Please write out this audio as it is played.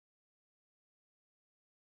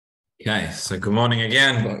Okay, so good morning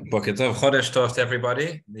again. Boker Tov, Chodesh Tov to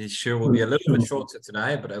everybody. The shiur will be a little bit shorter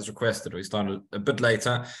today, but as requested, we started a bit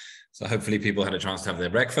later. So hopefully people had a chance to have their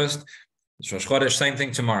breakfast. It's Rosh Chodesh, same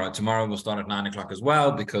thing tomorrow. Tomorrow we'll start at 9 o'clock as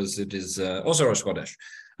well because it is also Rosh Chodesh.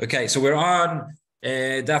 Okay, so we're on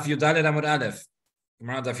Daf Yudaled Amud Aleph.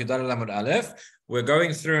 Daf Yudaled Amud Aleph. We're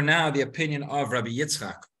going through now the opinion of Rabbi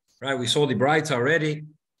Yitzchak. Right, we saw the Braita already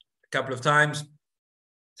a couple of times.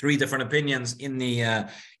 Three different opinions in the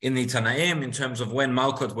Tanaim in terms of when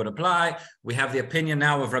Makkot would apply. We have the opinion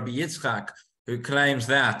now of Rabbi Yitzchak, who claims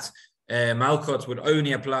that Makkot would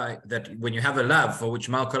only apply, that when you have a lav for which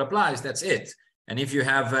Makkot applies, that's it. And if you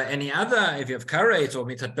have any other, if you have karet or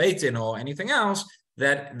mitat beitin or anything else,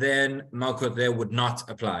 that then Makkot there would not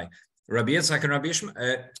apply. Rabbi Yitzchak and Rabbi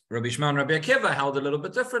Shmuel and Rabbi Akiva held a little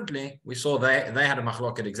bit differently. We saw they had a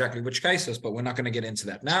machloket exactly which cases, but we're not going to get into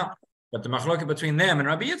that now. But the machloket between them and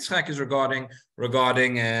Rabbi Yitzchak is regarding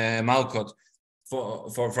Makkot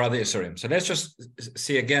for other Isurim. So let's just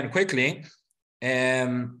see again quickly.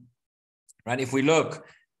 Right, if we look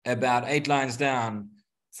about 8 lines down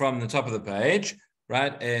from the top of the page,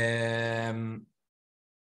 right?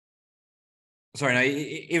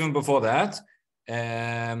 Even before that.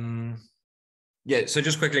 So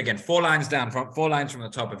just quickly again, 4 lines down, from 4 lines from the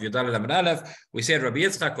top of Yudaled Amud Aleph, we said Rabbi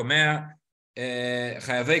Yitzchak Omer,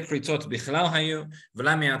 חייבי כריתות בכלל היו,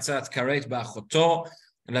 ולמה יצאת כרת באחותו,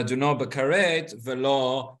 לדונו בכרת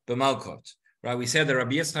ולא במלכות. Right, we said that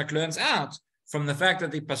Rabbi Yitzchak learns out from the fact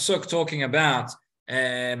that the pasuk talking about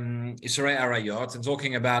Yisrei Arayot and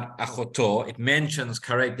talking about achoto, it mentions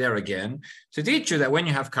karet there again, to teach you that when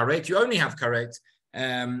you have karet, you only have karet,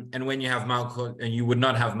 and when you have malkot, and you would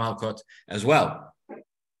not have malkot as well.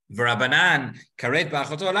 V'rabanan karet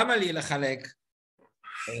ba'achoto lama li lechalek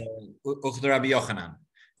Rabbi Yochanan.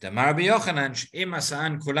 Rabbi Yochanan she'im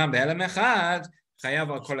asa'an kulam be'elem echad chayav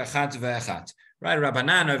al kol echad ve'echad. Right,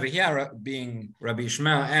 Rabbanan over here, being Rabbi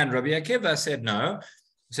Shmuel and Rabbi Akiva, said no.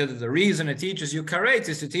 He said that the reason it teaches you karet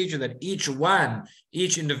is to teach you that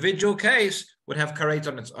each individual case would have karet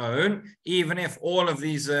on its own, even if all of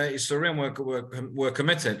these isurim were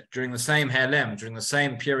committed during the same halem, during the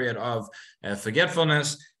same period of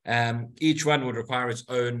forgetfulness. Each one would require its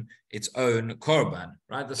own korban.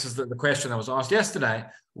 Right. This is the question that was asked yesterday.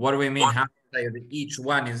 What do we mean? How to say that each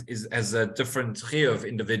one is as a different chiyuv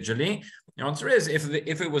individually? The answer is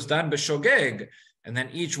if it was done b'shogeg, and then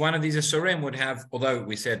each one of these isurim would have, although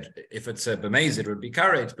we said if it's a b'mezid it would be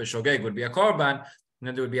karet, b'shogeg would be a korban, and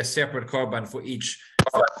then there would be a separate korban for each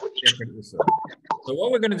separate isur. So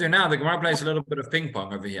what we're going to do now, the Gemara plays a little bit of ping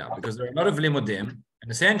pong over here because there are a lot of limudim,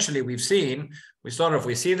 and essentially we see there's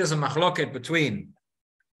a machloket between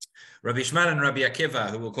Rabbi Shmuel and Rabbi Akiva,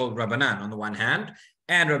 who we'll call Rabbanan on the one hand,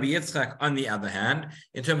 and Rabbi Yitzchak on the other hand,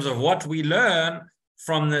 in terms of what we learn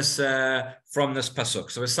from this pasuk.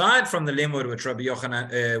 So aside from the limud which Rabbi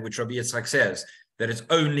Yitzchak says that it's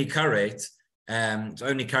only karet, and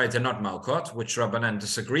not malkot, which Rabbanan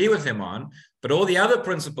disagree with him on, but all the other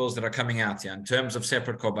principles that are coming out here in terms of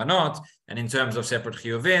separate korbanot and in terms of separate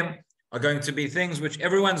chiyuvim are going to be things which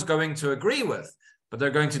everyone's going to agree with, but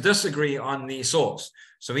they're going to disagree on the source.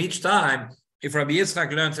 So each time, if Rabbi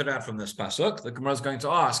Yitzchak learns it out from this pasuk, the Gemara is going to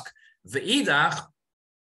ask, V'idach,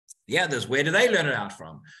 the others, where do they learn it out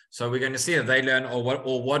from? So we're going to see that they learn, or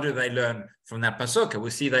what do they learn from that pasuk?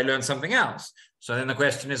 We see they learn something else. So then the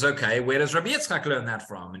question is, okay, where does Rabbi Yitzchak learn that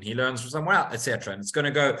from? And he learns from somewhere else, etc. And it's going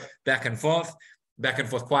to go back and forth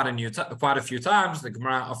quite a few times. The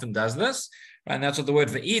Gemara often does this. And that's what the word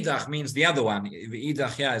ve'idach means. The other one,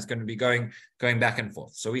 ve'idach, is going to be going back and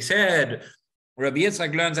forth. So we said Rabbi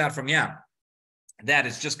Yitzchak learns out from that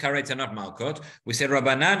it's just karet and not malkot. We said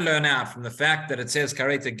Rabbanan learn out from the fact that it says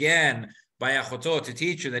karet again by achoto to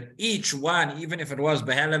teach you that each one, even if it was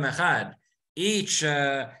behelem echad,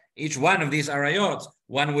 each one of these arayot,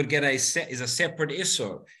 one would get is a separate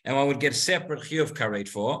isur, and one would get separate chiyuv karet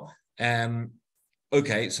for.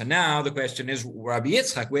 Okay, so now the question is, Rabbi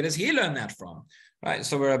Yitzchak, where does he learn that from? Right,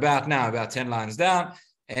 so we're about 10 lines down.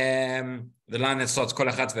 The line that starts kol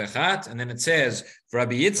echat ve'echat, and then it says,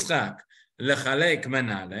 Rabbi Yitzchak, lechalek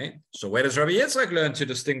menale. So where does Rabbi Yitzchak learn to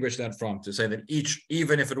distinguish that from? To say that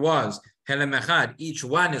even if it was helem echad, each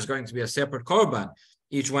one is going to be a separate korban,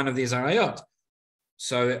 each one of these arayot.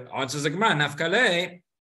 So answers the Gemara, nafkale,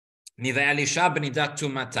 niva'el isha b'nidat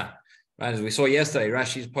tumata. Right, as we saw yesterday,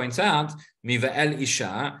 Rashi points out, Miva'el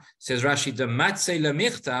Isha, says Rashi, the matzei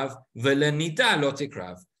lemichtav velenida lo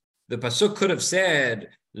tikrav. The pasuk could have said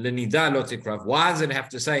lenida lo tikrav. Why does it have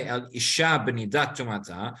to say el Isha b'nidat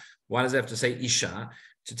tumata? Why does it have to say Isha?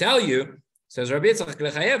 To tell you, says Rabbi Yitzchak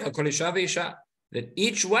lechayev kol Isha ve'isha. that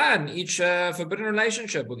each forbidden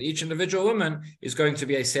relationship with each individual woman is going to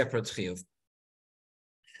be a separate chiyuv.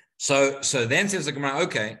 So then says the Gemara,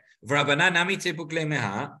 okay,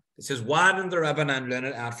 it says, why didn't the Rabbanan learn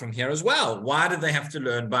it out from here as well? Why did they have to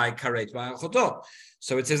learn by karet by achoto?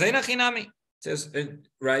 So it says einachinami. It says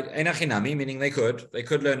right, einachinami, meaning they could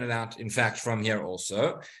learn it out. In fact, from here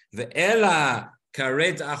also, the ela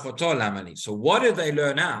karet achoto lamali. So what did they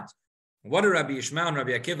learn out? What did Rabbi Yishmael and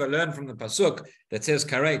Rabbi Akiva learn from the pasuk that says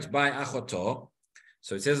karet by achoto?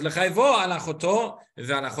 So it says lechayvo al achoto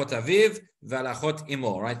ve'alachot aviv ve'alachot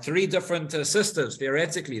imo. Right, three different sisters.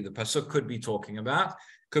 Theoretically, the pasuk could be talking about.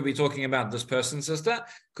 Could be talking about this person's sister,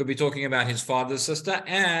 could be talking about his father's sister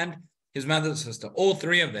and his mother's sister, all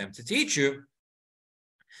three of them, to teach you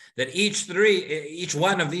that each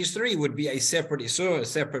one of these three would be a separate isur, a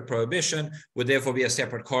separate prohibition, would therefore be a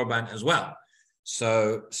separate korban as well.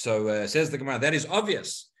 So says the Gemara, that is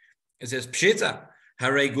obvious. It says, Pshita,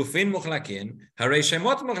 Hare Gufin Mukhlakin, Hare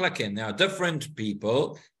Shemot Mukhlakin. They are different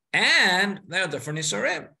people and they are different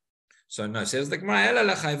isurim. So no, says the Gemara,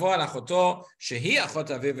 it's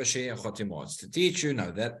to teach you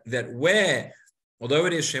that where, although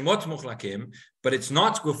it is Shemot Mukhlakim, but it's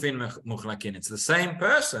not Gufin Mukhlakin, it's the same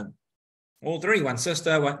person. All three, one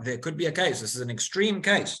sister, there could be a case. This is an extreme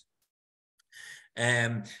case.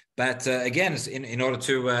 But again, in order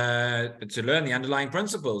to learn the underlying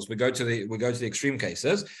principles, we go to the extreme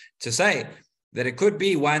cases to say that it could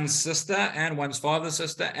be one's sister and one's father's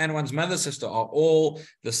sister and one's mother's sister are all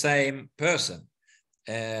the same person.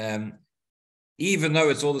 Even though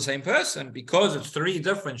it's all the same person, because it's three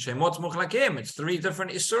different Shemot Mukhlakim, it's three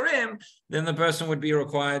different Isurim, then the person would be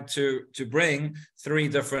required to bring three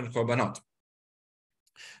different Korbanot.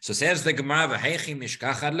 So says the Gemara,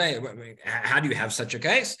 how do you have such a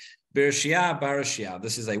case? Bereshia Barashia.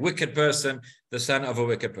 This is a wicked person, the son of a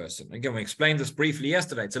wicked person. Again, we explained this briefly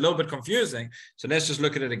yesterday. It's a little bit confusing, so let's just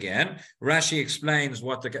look at it again. Rashi explains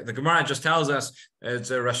what the Gemara just tells us. It's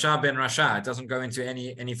a Rasha ben Rasha. It doesn't go into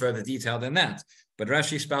any further detail than that. But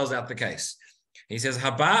Rashi spells out the case. He says,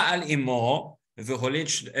 Haba al imo v'cholit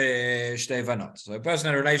shtei vanot. So a person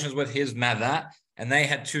had relations with his mother, and they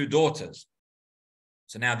had two daughters.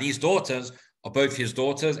 So now these daughters are both his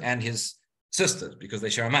daughters and his sisters because they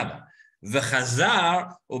share a mother.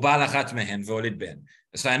 V'chazar u'balachat mehen v'olid ben.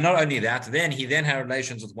 So not only that, then he had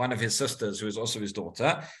relations with one of his sisters who is also his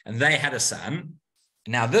daughter, and they had a son.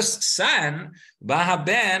 Now this son, baha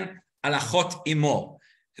ben alachot imo,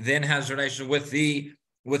 then has relation with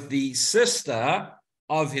the sister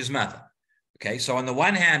of his mother. Okay, so on the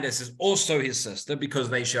one hand, this is also his sister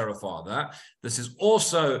because they share a father. This is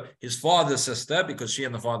also his father's sister because she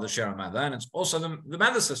and the father share a mother, and it's also the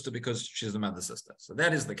mother's sister because she's the mother's sister. So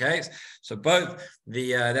that is the case. So both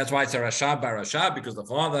that's why it's a Rasha bar Rasha, because the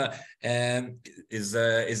father is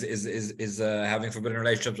having forbidden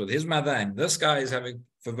relationships with his mother, and this guy is having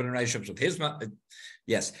forbidden relationships with his mother.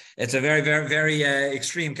 Yes, it's a very, very, very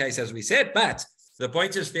extreme case, as we said. But the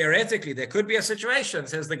point is, theoretically, there could be a situation,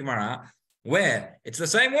 says the Gemara, where it's the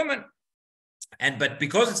same woman, but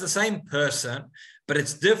because it's the same person, but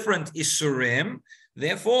it's different isurim,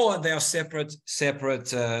 therefore they are separate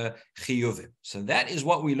chiyuvim. So that is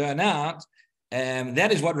what we learn out, and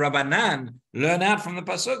that is what Rabbanan learn out from the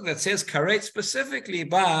pasuk that says karet specifically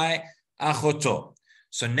by achoto.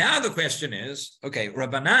 So now the question is, okay,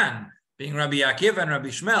 Rabbanan, being Rabbi Akiva and Rabbi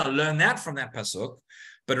Yishmael, learn that from that pasuk.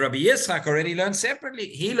 But Rabbi Yitzchak already learned separately.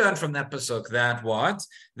 He learned from that pasuk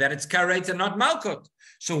that it's karet and not Makkot.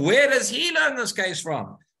 So where does he learn this case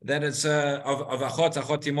from? That it's of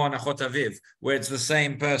achot imo and achot aviv, where it's the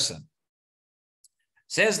same person.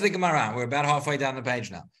 Says the Gemara. We're about halfway down the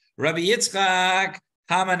page now. Rabbi Yitzchak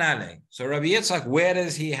hamanale. So Rabbi Yitzchak, where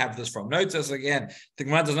does he have this from? Notice again, the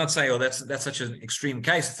Gemara does not say, "Oh, that's such an extreme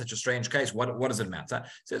case. It's such a strange case. What does it matter?"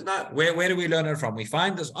 It says, "No. Where do we learn it from? We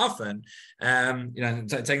find this often.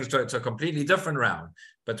 Taking us to a completely different realm.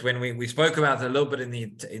 But when we spoke about it a little bit in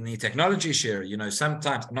the technology shiur,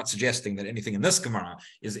 sometimes I'm not suggesting that anything in this Gemara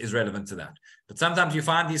is relevant to that. But sometimes you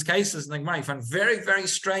find these cases in the Gemara, you find very, very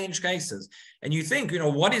strange cases. And you think,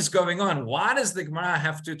 what is going on? Why does the Gemara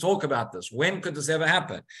have to talk about this? When could this ever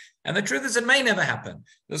happen? And the truth is it may never happen.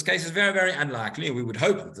 This case is very, very unlikely. We would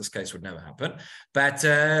hope that this case would never happen. But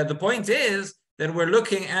the point is then we're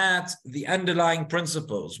looking at the underlying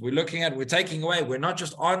principles. We're taking away, we're not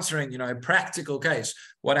just answering, a practical case.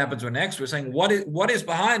 What happens when next? We're saying, what is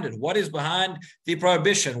behind it? What is behind the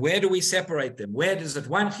prohibition? Where do we separate them? Where is it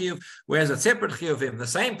one chiyuv? Where is it separate chiyuvim? The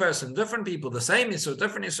same person, different people, the same issur,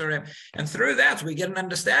 different isurim. And through that, we get an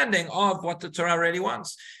understanding of what the Torah really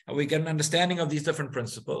wants. And we get an understanding of these different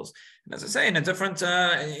principles. And as I say, in a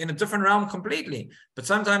different realm completely. But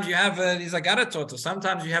sometimes you have these agaratot, or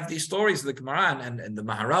sometimes you have these stories of the Gemara, and the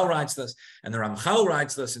Maharal writes this, and the Ramchal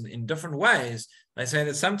writes this in different ways. They say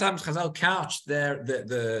that sometimes Chazal couched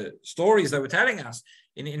the stories they were telling us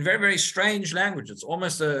in very, very strange language. It's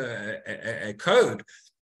almost a code,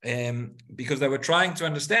 because they were trying to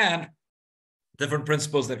understand different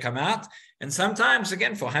principles that come out. And sometimes,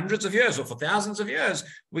 again, for hundreds of years or for thousands of years,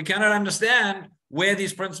 we cannot understand where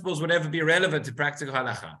these principles would ever be relevant to practical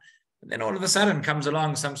halacha. And then all of a sudden comes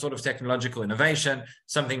along some sort of technological innovation,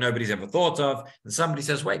 something nobody's ever thought of, and somebody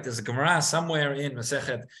says, wait, there's a Gemara somewhere in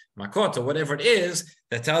Masechet Makkot or whatever it is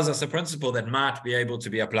that tells us a principle that might be able to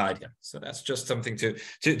be applied here. So that's just something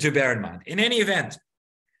to bear in mind. In any event,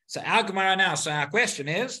 so our Gemara now, so our question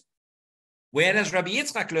is, where does Rabbi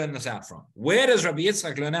Yitzchak learn this out from? Where does Rabbi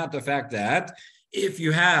Yitzchak learn out the fact that if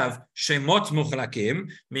you have shemot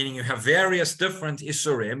muchlakim, meaning you have various different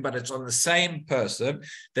isurim, but it's on the same person,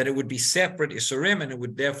 that it would be separate isurim, and it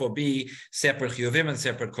would therefore be separate chiyuvim and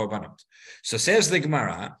separate korbanot. So says the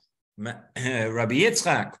Gemara, Rabbi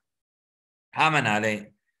Yitzchak, Hamanale.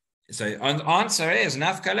 So answer is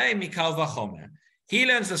nafkalei mikal vachomer. He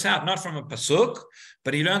learns this out not from a pasuk,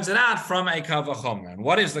 but he learns it out from a kal vachomer. And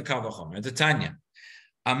what is the kal vachomer? The Tanya.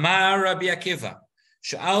 Amar Rabbi Akiva.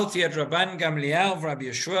 שאלתי את רבן גמליאל ורבי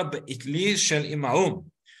יהושע באטליז של אימהום,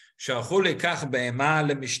 שהלכו לקח בהמה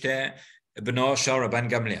למשתה בנו של רבן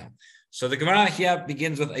גמליאל. So the Gemara here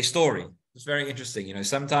begins with a story. It's very interesting.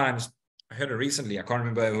 Sometimes, I heard it recently, I can't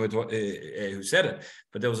remember who said it,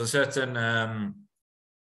 but there was a certain,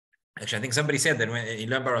 actually I think somebody said that when he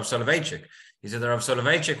learned by Rav Soloveitchik, he said that Rav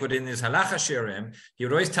Soloveitchik would, in his halacha shiurim, he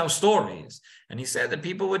would always tell stories. And he said that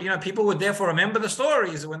people would therefore remember the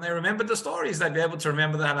stories. When they remembered the stories, they'd be able to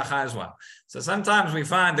remember the halacha as well. So sometimes we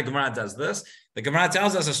find the Gemara does this. The Gemara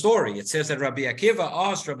tells us a story. It says that Rabbi Akiva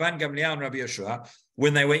asked Rabban Gamliel and Rabbi Yeshua,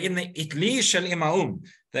 when they were in the Itli Shel Imaum,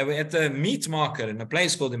 they were at the meat market in a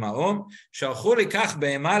place called Imaum.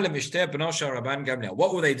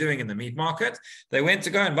 What were they doing in the meat market? They went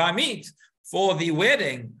to go and buy meat for the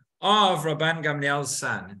wedding of Rabban Gamliel's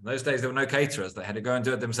son. In those days, there were no caterers. They had to go and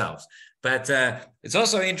do it themselves. But it's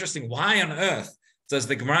also interesting, why on earth does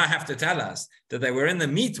the Gemara have to tell us that they were in the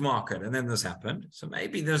meat market and then this happened? So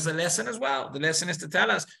maybe there's a lesson as well. The lesson is to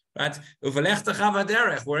tell us, right?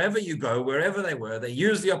 Wherever you go, wherever they were, they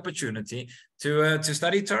used the opportunity to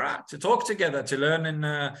study Torah, to talk together, to learn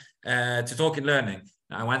to talk in learning.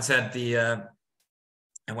 Now, I once had the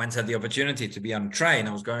opportunity to be on a train.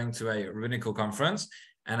 I was going to a rabbinical conference,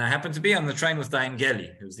 and I happened to be on the train with Dayan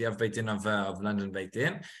Geli, who's the Av Beit Din of London Beit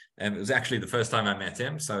Din. It was actually the first time I met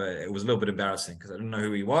him, so it was a little bit embarrassing because I didn't know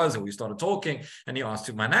who he was, and we started talking, and he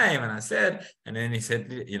asked my name, and I said, and then he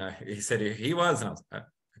said, he said who he was, and I was like,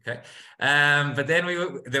 okay. But then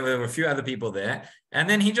there were a few other people there, and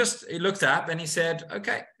then he looked up and he said,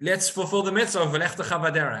 okay, let's fulfill the mitzvah of Velech Techa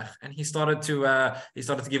V'derech. And he started to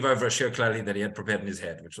give over a shiur klali that he had prepared in his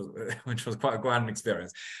head, which was quite an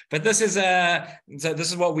experience. But this is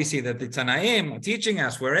what we see, that the Tanaim are teaching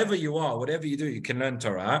us, wherever you are, whatever you do, you can learn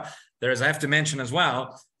Torah. I have to mention as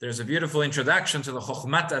well, there's a beautiful introduction to the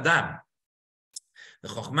Chokhmat Adam. The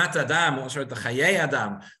Chokhmat Adam, also the Chayei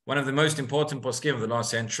Adam, one of the most important poskim of the last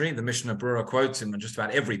century. The Mishnah Berurah quotes him on just about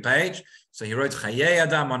every page. So he wrote Chayei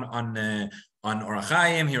Adam on Orach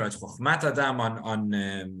Chaim. He wrote Chokhmat Adam on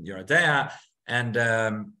Yoredea, and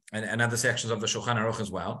other sections of the Shulchan Aruch as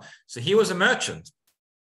well. So he was a merchant,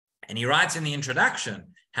 and he writes in the introduction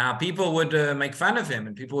how people would make fun of him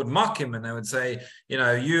and people would mock him, and they would say,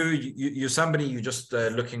 you're somebody, you're just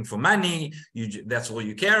looking for money, that's all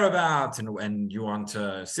you care about, and you aren't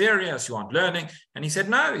serious, you aren't learning. And he said,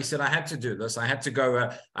 no, he said, I had to do this. I had to go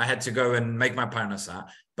and make my parnasah.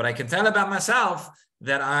 But I can tell about myself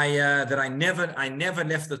that I never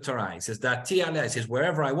left the Torah. He says that he says,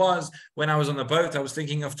 wherever I was, when I was on the boat, I was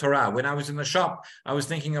thinking of Torah. When I was in the shop, I was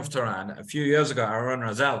thinking of Torah. And a few years ago, Aaron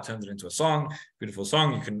Razal turned it into a song, beautiful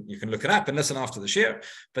song. You can look it up and listen after the shiur.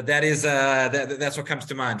 But that is that's what comes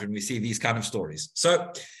to mind when we see these kind of stories.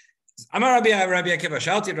 So Amar Rabbi Akiva,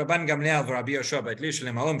 Shalti Rabban Gamliel v'Rabbi Yehosha b'Itli shel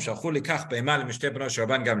Imaum shalchu likach be'ema lemishteh b'no shel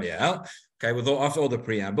Rabban Gamliel. Okay, after all the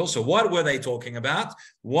preamble. So what were they talking about?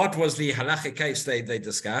 What was the halachic case they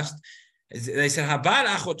discussed? They said, Habal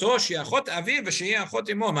achoto she'achot aviv v'she'hi achot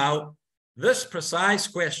imo. This precise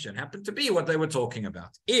question happened to be what they were talking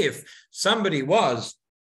about. If somebody was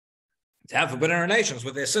to have forbidden relations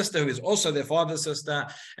with their sister, who is also their father's sister,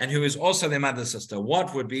 and who is also their mother's sister,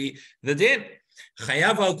 what would be the din?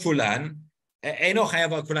 Chayav al kulan, eino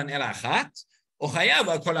chayav al kulan el achat, or chayav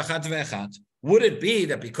al kol achat ve'achat. Would it be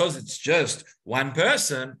that because it's just one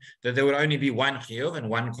person, that there would only be one chiyuv and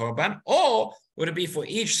one korban, or would it be for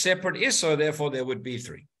each separate issur, therefore there would be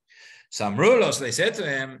three? Some rulos, they said to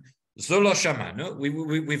him, Zulo shamanu.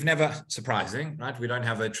 We've never, surprising, right? We don't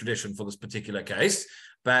have a tradition for this particular case,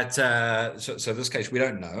 but so this case we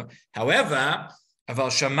don't know. However,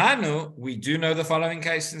 aval shamanu, we do know the following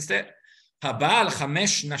case instead. Habal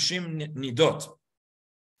chamesh nashim nidot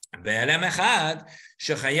be'elem echad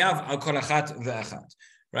shechayav al kol achat ve'achat.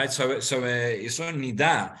 Right, so Yisur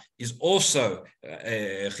Nida is also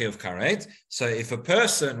chiyuv karet. So if a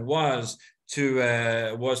person was to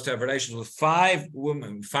have relations with five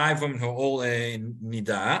women who are all in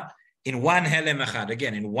Nida, in one helem echad,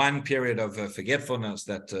 again, in one period of forgetfulness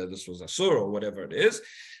that this was asur or whatever it is.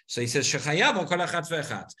 So he says, shechayav al kol achat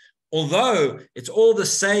ve'achat. Although it's all the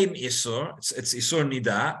same isur, it's isur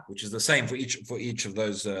Nida, which is the same for each of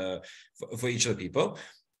those, for each of the people.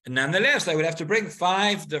 Nonetheless, they would have to bring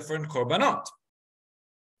 5 different korbanot.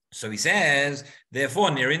 So he says, therefore,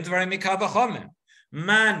 nirin dvarim mikal v'chomer.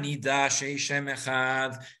 Ma nida sheishem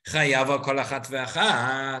echad chayav al kol achat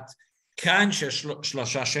ve'achat kan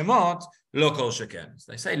shlosha shemot lo kol sheken.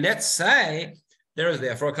 They say, let's say there is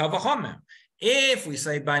therefore a kal v'chomer. If we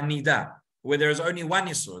say by nida, where there is only one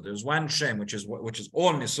isur, there's one shem, which is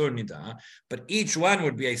all isur nida, but each one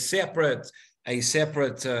would be a separate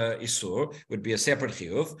isur, would be a separate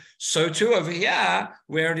chiyuv. So too over here,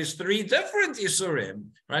 where it is 3 different isurim,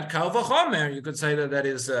 right? Kal v'chomer, you could say that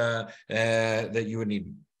is that you would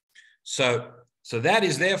need. So that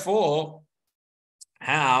is therefore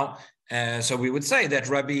how. So we would say that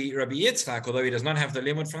Rabbi Yitzchak, although he does not have the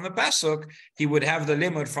limud from the pasuk, he would have the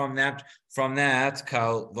limud from that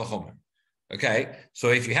kal v'chomer. Okay, so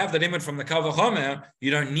if you have the limud from the kal v'chomer,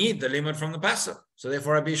 you don't need the limud from the pasuk. So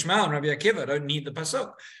therefore, Rabbi Ishmael and Rabbi Akiva don't need the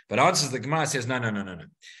pasuk. But answers the Gemara says no. It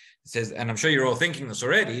says, and I'm sure you're all thinking this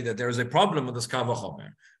already, that there is a problem with this kal v'chomer,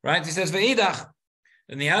 right? He says ve'idach,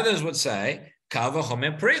 and the others would say kal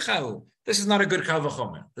v'chomer prichahu. This is not a good kal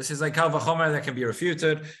v'chomer. This is a kal v'chomer that can be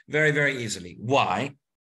refuted very, very easily. Why?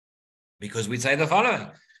 Because we say the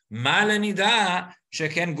following: Malanida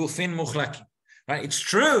sheken gufin muchlakim. Right? It's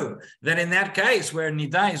true that in that case where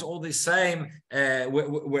nida is all the same,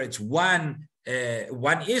 where it's one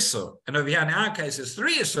isur, and over here in our case it's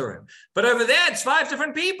 3 isurim, but over there it's 5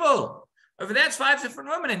 different people. Over there it's 5 different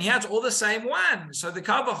women, and here it's all the same one. So the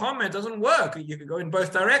kal v'chomer doesn't work. You could go in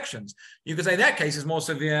both directions. You could say that case is more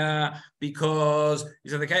severe because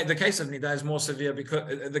the case of nida is more severe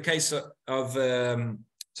because the case of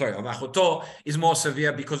Achoto is more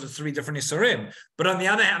severe because it's 3 different isurim. But on the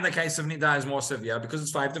other hand, the case of nida is more severe because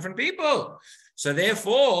it's 5 different people. So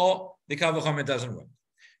therefore, the kal v'chomer doesn't work.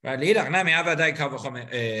 Right?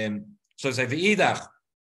 So say v'idach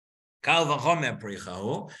kal v'chomer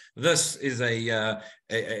prichahu. This is a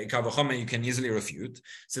kal v'chomer you can easily refute. It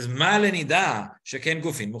says ma lenida sheken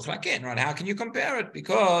gufin muchlaken. Right? How can you compare it?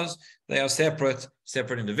 Because they are separate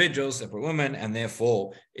individuals, separate women, and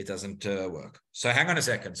therefore it doesn't work. So hang on a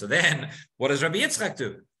second. So then, what does Rabbi Yitzchak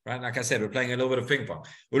do? Right? Like I said, we're playing a little bit of ping pong.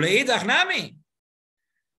 Uleidach nami.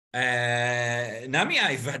 Nami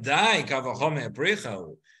ay vadai kal v'chomer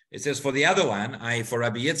prichahu. It says for the other one, for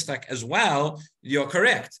Rabbi Yitzchak as well, you're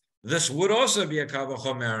correct. This would also be a kal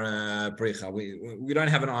v'chomer pricha. We don't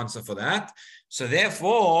have an answer for that. So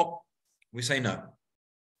therefore, we say no.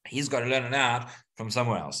 He's got to learn it out from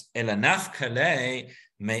somewhere else. Elanaf kalei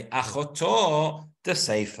me achoto de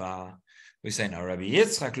seifa. We say no. Rabbi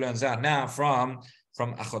Yitzchak learns out now from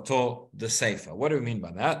achoto de seifa. What do we mean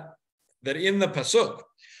by that? That in the pasuk,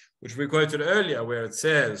 which we quoted earlier, where it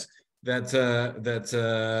says that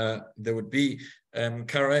there would be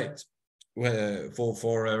karet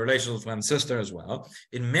for relations with one sister as well.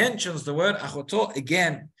 It mentions the word achoto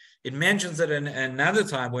again. It mentions it in another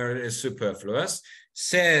time where it is superfluous.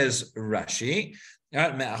 Says Rashi,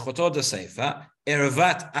 achoto de seifa,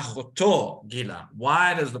 ervat achoto gila.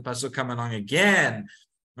 Why does the pasuk come along again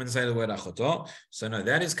when they say the word achoto? So no,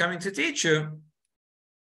 that is coming to teach you.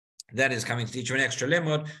 That is coming to teach you an extra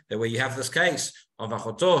limud, that where you have this case of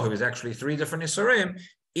achoto, who is actually 3 different isurim,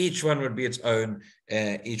 each one would be its own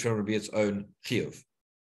chiyuv.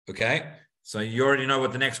 Okay? So you already know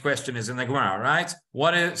what the next question is in the Gemara, right?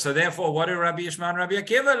 So therefore, what do Rabbi Yishmael and Rabbi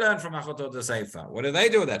Akiva learn from achoto de seifa? What do they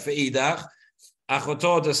do with that? For idach,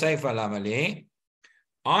 achoto de seifa lamali,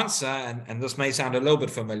 answer, and this may sound a little bit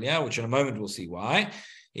familiar, which in a moment we'll see why,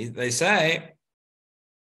 they say,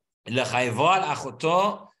 L'chayvo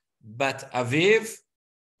achoto bat aviv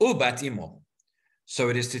u bat imo. So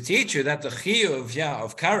it is to teach you that the chiyuv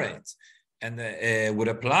of karet and would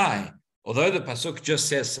apply, although the pasuk just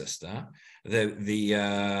says sister, the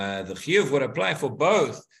chiyuv would apply for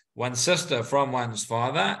both one sister from one's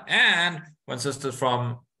father and one sister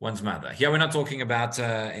from one's mother. Here we're not talking about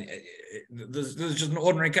this is just an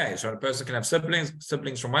ordinary case, right? A person can have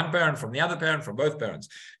siblings from one parent, from the other parent, from both parents,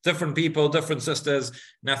 different people, different sisters,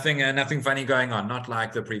 nothing funny going on, not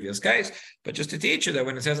like the previous case, but just to teach you that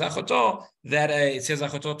when it says achoto, that it says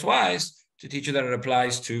achoto twice, to teach you that it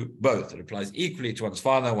applies to both. It applies equally to one's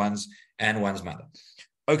father, one's mother.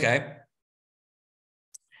 Okay.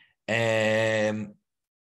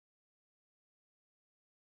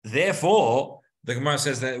 Therefore, the Gemara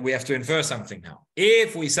says that we have to infer something now.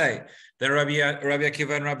 If we say that Rabbi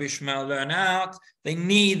Akiva and Rabbi Shmuel learn out, they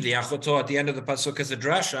need the achoto at the end of the pasuk as a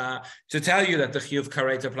drasha to tell you that the chiyuv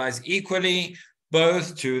karet applies equally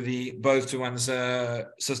both to one's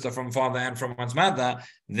sister from father and from one's mother.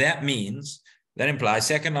 That implies,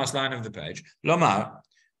 second last line of the page, Lomar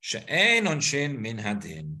she'ein onshin min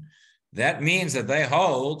hadin. That means that they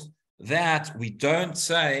hold that we don't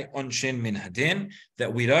say onshin min hadin,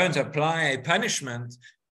 that we don't apply a punishment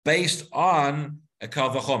based on a kal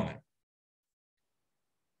v'chomer.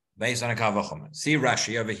 Based on a kal v'chomer. See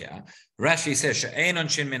Rashi over here. Rashi says she'ein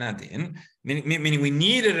onshin min hadin, meaning we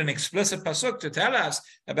needed an explicit pasuk to tell us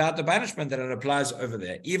about the punishment that it applies over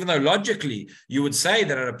there. Even though logically you would say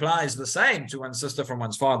that it applies the same to one's sister from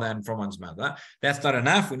one's father and from one's mother, that's not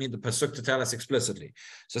enough. We need the pasuk to tell us explicitly.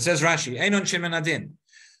 So it says Rashi, ein onshin min hadin.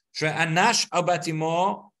 She'anash al bat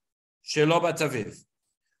imo shelo bat aviv,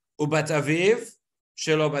 ubat aviv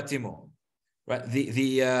shelo bat imo. Right. The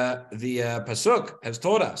pasuk has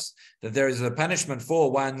taught us that there is a punishment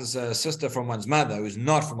for one's sister from one's mother who is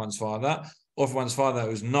not from one's father, or from one's father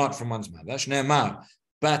who is not from one's mother. Shneimar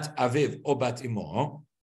bat aviv or bat imo.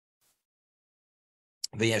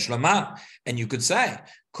 V'yesh lomar, and you could say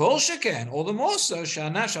kol sheken, all the more so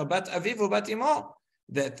she'anash al bat aviv or bat imo,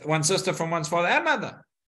 that one sister from one's father and mother.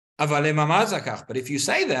 But if you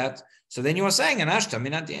say that, so then you are saying an ashta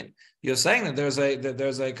min hadin. You're saying that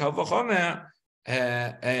there's a kal v'chomer,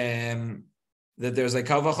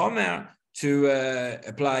 to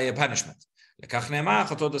apply a punishment.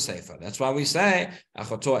 That's why we say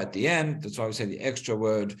achoto at the end. That's why we say the extra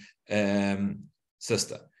word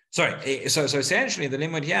sister. Sorry. So essentially the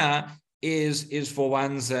limud here is for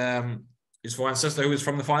one's sister who is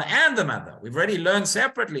from the father and the mother. We've already learned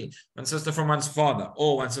separately one sister from one's father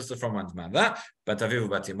or one sister from one's mother. But aviv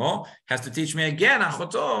bat imo has to teach me again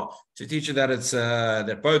achoto to teach you that it's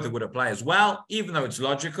that both would apply as well, even though it's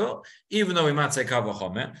logical, even though we might say kal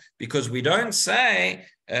v'chomer, because we don't say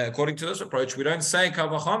according to this approach we don't say kal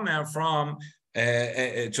v'chomer from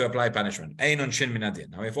to apply punishment. Ein onshin min hadin.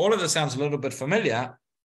 Now, if all of this sounds a little bit familiar,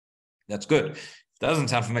 that's good. Doesn't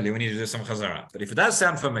sound familiar, we need to do some chazara. But if it does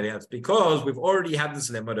sound familiar, it's because we've already had this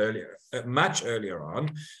limud earlier, much earlier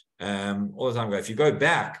on, all the time ago. If you go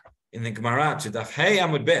back in the Gemara to Daf Hey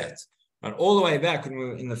Amud Bet, and all the way back when we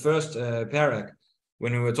were in the first Perek,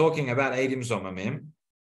 when we were talking about Eidim Zomamim,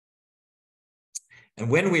 and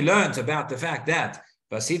when we learned about the fact that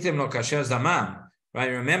Basitim lo kasher zamam, right?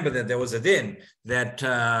 Remember that there was a din that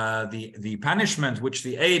the punishment which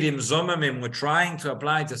the Eidim Zomamim were trying to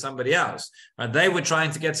apply to somebody else, right? They were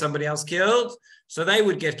trying to get somebody else killed, so they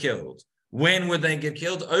would get killed. When would they get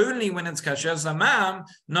killed? Only when it's kasher zamam,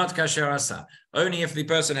 not kasher asa. Only if the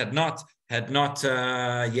person had not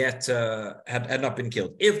been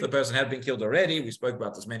killed. If the person had been killed already, we spoke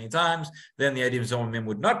about this many times, then the Eidim Zomamim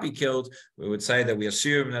would not be killed. We would say that we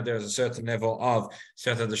assume that there is a certain level of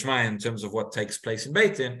Siyata D'Shmaya in terms of what takes place in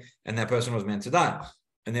Beit Din, and that person was meant to die,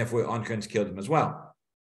 and therefore we aren't going to kill them as well.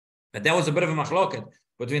 But there was a bit of a machloket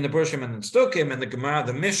between the Purushim and the Stukim, and the Gemara,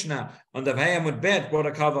 the Mishnah on the V'hei Amud Bet brought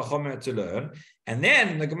a kal v'chomer to learn, and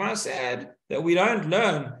then the Gemara said that we don't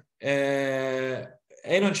learn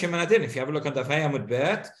Ein onshin min hadin. If you have a look on the V'hei Amud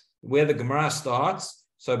Bet, where the Gemara starts,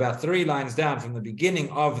 so about 3 lines down from the beginning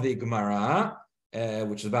of the Gemara,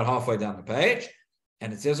 which is about halfway down the page,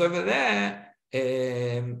 and it says over there,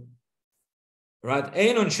 right,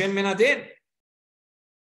 Ein onshin min hadin,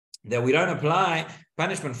 that we don't apply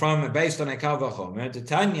punishment from based on a kal v'chomer.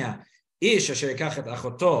 Tanya ish asher yikach et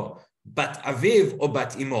achoto bat aviv or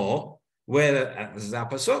bat imo, where this is our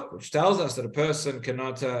pasuk, which tells us that a person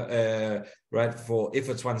cannot right, for if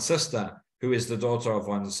it's one's sister who is the daughter of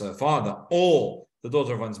one's father or the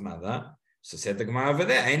daughter of one's mother. So said the Gemara over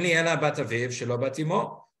there, Ein li ela bat aviv shelo bat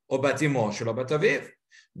imo, or bat imo shelo bat aviv.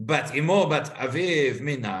 But imo, but aviv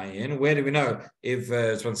minayin. Where do we know if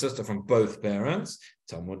it's one sister from both parents?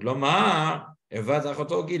 Talmud lomar evat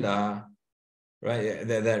achoto gila. Right,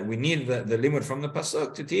 that we need the limud from the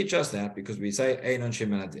pasuk to teach us that, because we say einon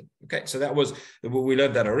shemen adin. Okay, so that was we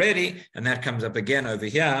learned that already, and that comes up again over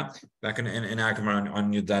here back in our Gemara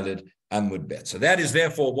on Yudalid Amud Bet. So that is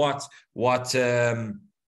therefore what Rabbi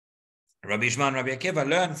Yishmael and Rabbi Akiva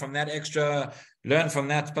learned from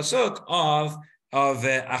that pasuk of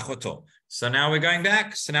achoto. So now we're going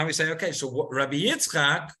back. So now we say, okay, so what Rabbi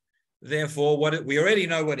Yitzchak, therefore, we already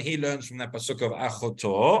know what he learns from that pasuk of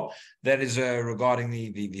achoto, that is regarding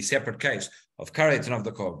the separate case of karet and of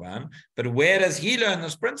the korban. But where does he learn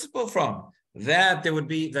this principle from? That there would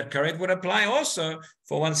be that karet would apply also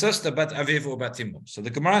for one sister, but aviv or bat imo. So the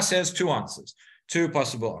Gemara says two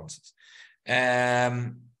possible answers.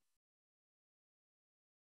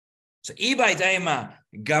 So ibay daima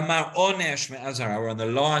gamar onesh me'azara. We're on the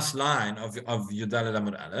last line of Yudalid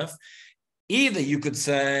Amud Aleph. Either you could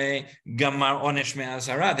say gamar onesh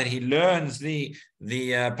me'azara, that he learns the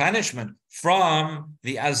punishment from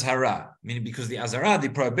the azhara, meaning because the azhara, the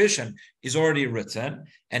prohibition, is already written,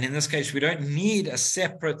 and in this case we don't need a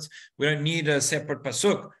separate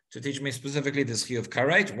pasuk to teach me specifically the chiyuv of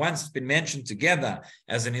karet. Once it's been mentioned together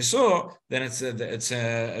as an isur, then it's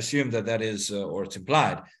assumed that is, or it's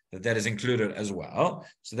implied that is included as well.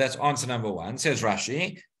 So that's answer number one. Says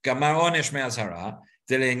Rashi, gamar onesh me'azhara.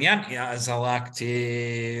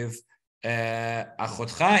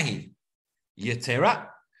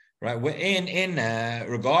 Right, we're in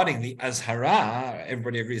regarding the azhara,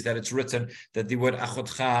 everybody agrees that it's written, that the word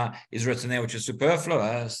achotcha is written there, which is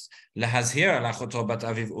superfluous. Lahazhir lachoto bat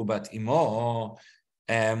aviv ubat imo,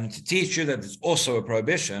 to teach you that there's also a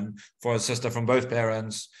prohibition for a sister from both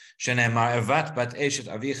parents. Shenemar evat bat eshet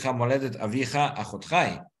avicha moledet avicha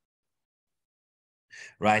achotchai.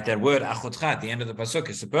 Right, that word achotcha at the end of the pasuk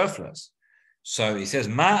is superfluous. So he says,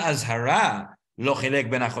 Ma azhara lo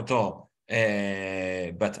chilek ben achoto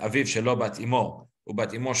bat aviv shelo bat imo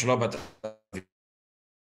ubat imo shelo bat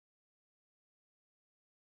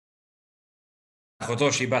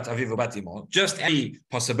achoto she bat aviv ubat imo. Just any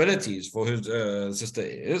possibilities for whose sister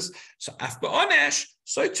is. So af ba'onesh.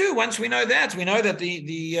 So too, once we know that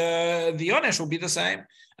the onesh will be the same.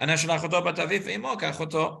 Anash achoto bat aviv imo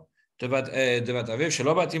ka'achoto. Right,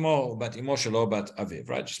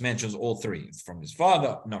 just mentions all three, from his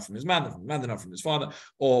father, not from his mother, from his mother, not from his father,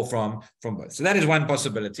 or from both. So that is one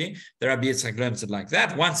possibility. The Rabbi Yitzchak learns it like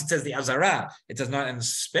that. Once it says the azara, it does not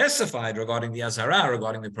specified regarding the azara,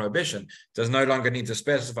 regarding the prohibition. It does no longer need to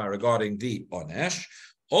specify regarding the onesh.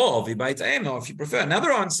 Or if you prefer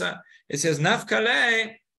another answer, it says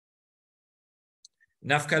nafkalei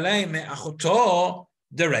me'achoto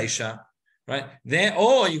dereisha. Right there,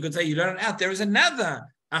 or you could say you learn it out. There is another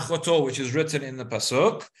achoto which is written in the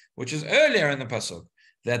pasuk, which is earlier in the pasuk.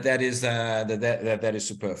 That is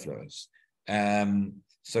superfluous.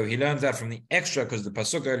 So he learns that from the extra, because the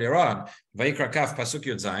pasuk earlier on, Vayikra Kaf pasuk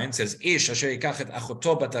Yud Zayin, says ish asher yikach et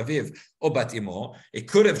achoto bat aviv o bat imo. It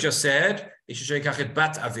could have just said ish asher yikach et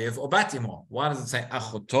bat aviv o bat imo. Why does it say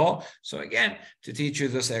achoto? So again, to teach you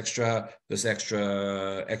this extra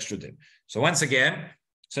din. So once again.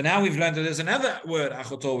 So now we've learned that there's another word,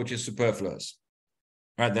 achoto, which is superfluous.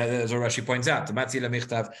 Right, as Rashi points out, bat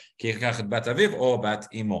aviv or bat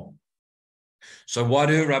imo. So what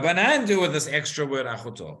do Rabbanan do with this extra word,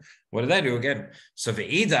 achoto? What do they do again? So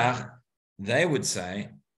ve'idach, they would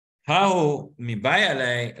say, Hahu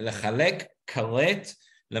mibayale lechalek karet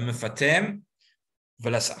lemefatem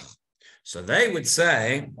v'lasach. So they would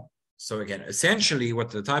say, so again, essentially what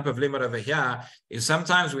the type of limud over here is,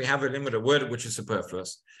 sometimes we have a limud, a word which is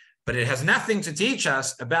superfluous, but it has nothing to teach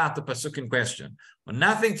us about the pasuk in question, or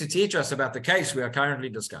nothing to teach us about the case we are currently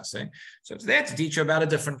discussing. So it's there to teach you about a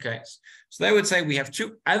different case. So they would say we have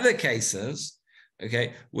two other cases,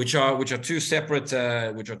 okay, which are two separate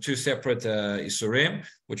isurim,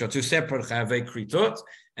 which are two separate chavei kritot,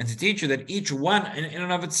 and to teach you that each one in and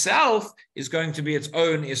of itself is going to be its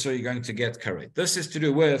own isur, you're going to get karet. This is to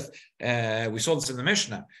do with, we saw this in the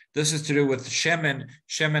Mishnah, this is to do with shemen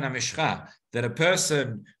hamishcha, that a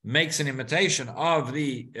person makes an imitation of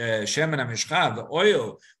the shemen hamishcha, the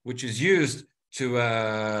oil which is used to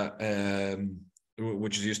anoint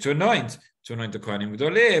the kohanim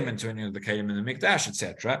gedolim and to anoint the kelim in the mikdash,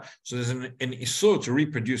 etc. So there's an isur to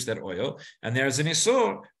reproduce that oil, and there is an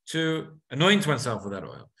isur to anoint oneself with that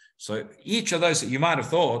oil. So each of those, you might have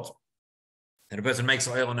thought that a person makes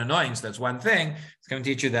oil and anoints, that's one thing. It's going to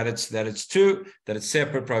teach you that it's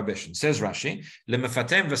separate prohibition. Says Rashi,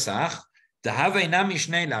 lemefatem v'sach, What's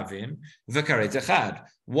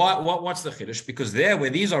the chiddush? Because there, where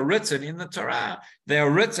these are written in the Torah, they are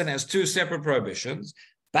written as two separate prohibitions,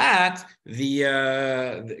 but the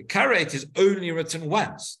karet is only written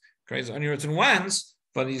once. Karet is only written once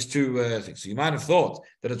for these two things. So you might have thought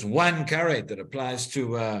that it's one karet that applies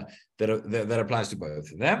to that applies to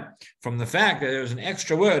both of them. From the fact that there's an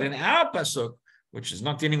extra word in our pasuk, which is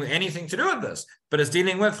not dealing with anything to do with this, but it's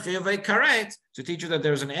dealing with chiyuvei karet, to teach you that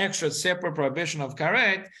there's an extra separate prohibition of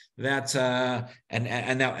karet that and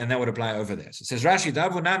that would apply over there. So it says Rashi,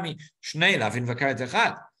 Davu nami shnei lavin v'karet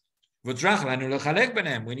echad. We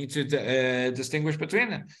need to distinguish between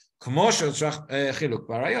them. In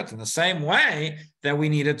the same way that we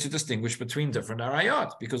needed to distinguish between different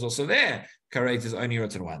arayot, because also there, karet is only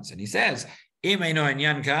written once. And he says, that's the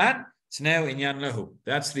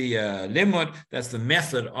limud, that's the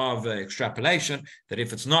method of extrapolation, that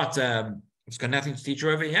if it's not, it's got nothing to teach you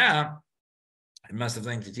over here, it must have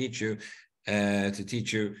something to teach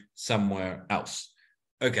you somewhere else.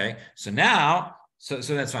 Okay, so now, so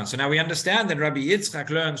that's fine. So now we understand that Rabbi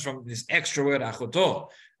Yitzchak learns from this extra word achoto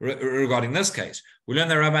regarding this case. We learn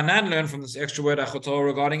that Rabbanan learned from this extra word achoto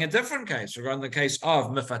regarding a different case, regarding the case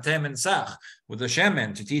of mefatem and sach with the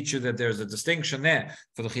shemen, to teach you that there's a distinction there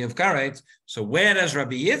for the chiyuv karet. So where does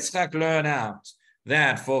Rabbi Yitzchak learn out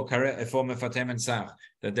that for mefatem and sach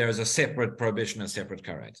that there is a separate prohibition, a separate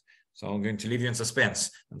karet? So I'm going to leave you in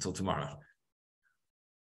suspense until tomorrow.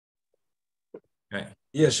 Okay.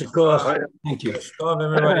 Yes, of course. Thank you. Thank you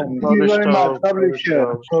very much. Thank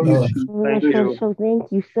you so much.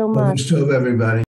 Thank you so much.